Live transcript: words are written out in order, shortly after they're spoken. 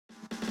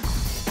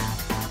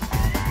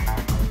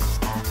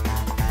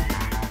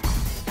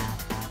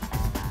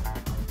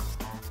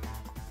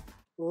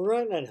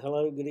Right then,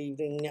 hello, good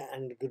evening,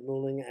 and good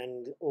morning,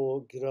 and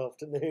or good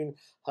afternoon.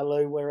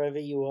 Hello, wherever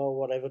you are,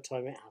 whatever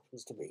time it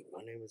happens to be.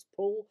 My name is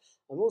Paul.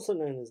 I'm also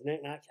known as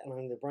Knickknack, and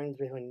I'm the brains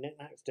behind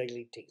Knickknack's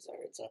Daily Teaser.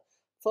 It's a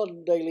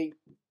fun daily,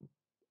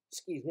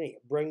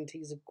 brain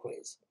teaser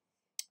quiz.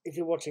 If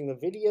you're watching the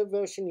video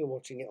version, you're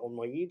watching it on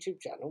my YouTube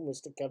channel,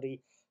 Mr.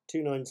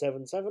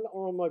 Cuddy2977,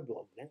 or on my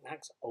blog,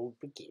 Knickknack's Old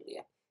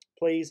Peculiar.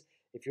 Please,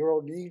 if you're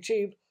on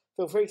YouTube,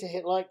 feel free to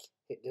hit like,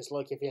 hit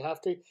dislike if you have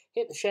to,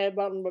 hit the share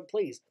button, but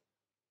please,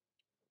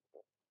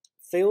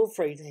 feel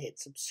free to hit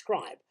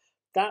subscribe.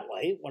 That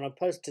way, when I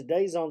post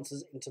today's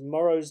answers in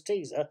tomorrow's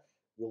teaser,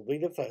 you'll be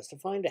the first to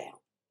find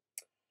out.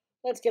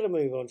 Let's get a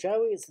move on,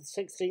 shall we? It's the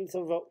 16th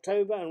of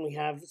October, and we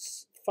have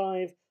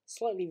 5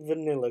 slightly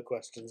vanilla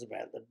questions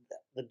about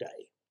the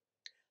day.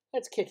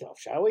 Let's kick off,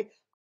 shall we?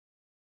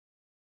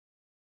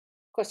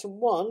 Question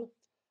 1.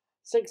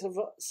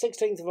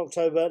 16th of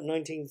October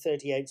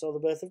 1938 saw the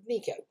birth of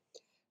Nico.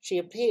 She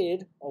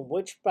appeared on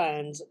which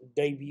band's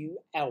debut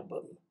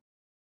album?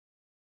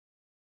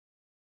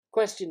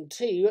 Question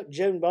 2.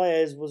 Joan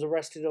Baez was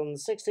arrested on the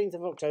 16th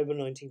of October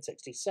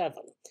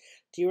 1967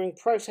 during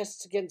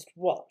protests against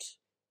what?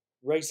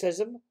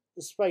 Racism,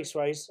 the space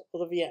race, or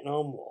the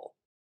Vietnam War?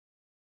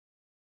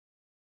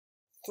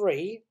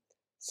 3.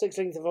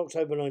 16th of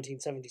October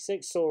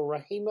 1976 saw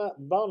Rahima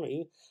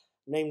Banu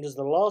named as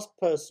the last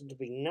person to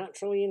be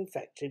naturally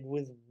infected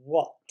with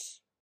what?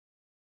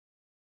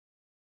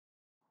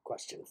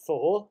 Question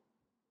 4.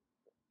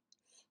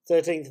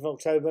 13th of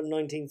October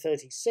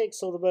 1936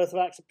 saw the birth of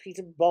actor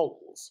Peter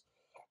Bowles.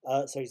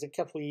 So he's a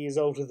couple of years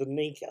older than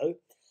Nico.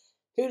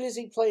 Who does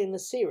he play in the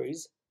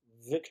series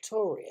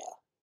Victoria?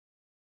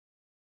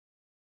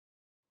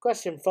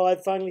 Question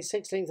 5. Finally,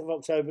 16th of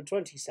October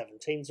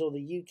 2017 saw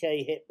the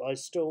UK hit by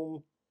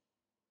storm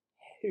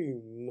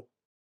whom?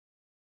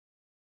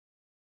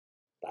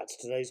 That's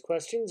today's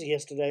questions.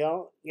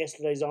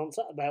 Yesterday's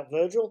answer about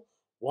Virgil.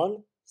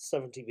 1.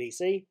 70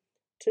 BC.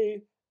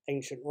 2.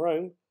 Ancient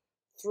Rome.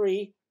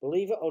 3.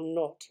 Believe it or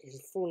not, his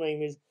full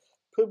name is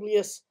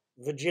Publius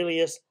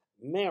Vigilius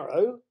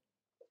Mero.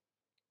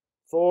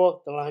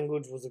 4. The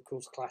language was, of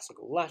course,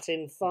 classical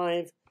Latin.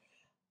 5.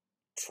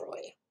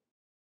 Troy.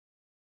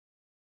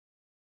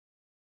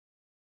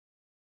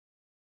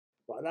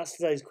 Right, that's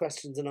today's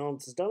questions and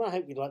answers done. I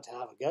hope you'd like to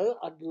have a go.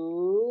 I'd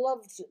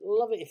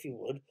love it if you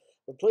would,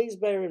 but please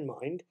bear in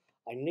mind,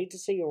 I need to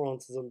see your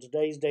answers on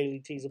today's daily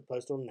teaser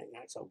post on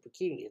Knickknack's Old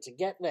Peculiar. To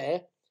get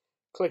there,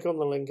 click on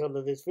the link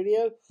under this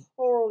video,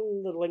 or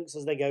on the links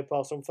as they go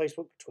past on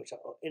Facebook, Twitter,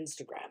 or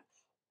Instagram.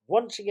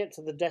 Once you get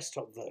to the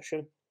desktop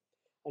version,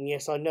 and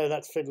yes, I know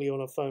that's fiddly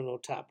on a phone or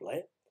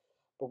tablet,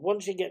 but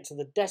once you get to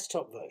the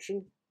desktop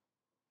version,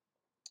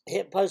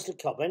 hit post a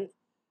comment,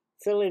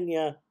 fill in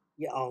your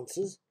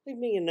answers, leave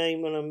me your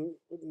name and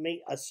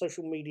a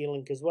social media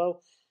link as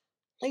well.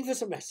 Leave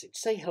us a message,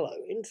 say hello,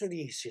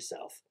 introduce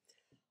yourself.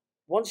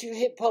 Once you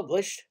hit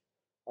publish,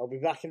 I'll be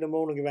back in the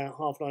morning about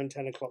 9:30,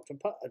 10 o'clock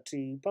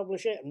to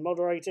publish it and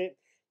moderate it.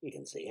 You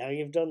can see how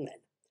you've done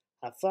then.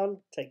 Have fun,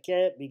 take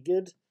care, be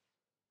good.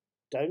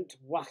 Don't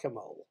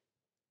whack-a-mole.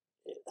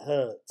 It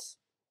hurts.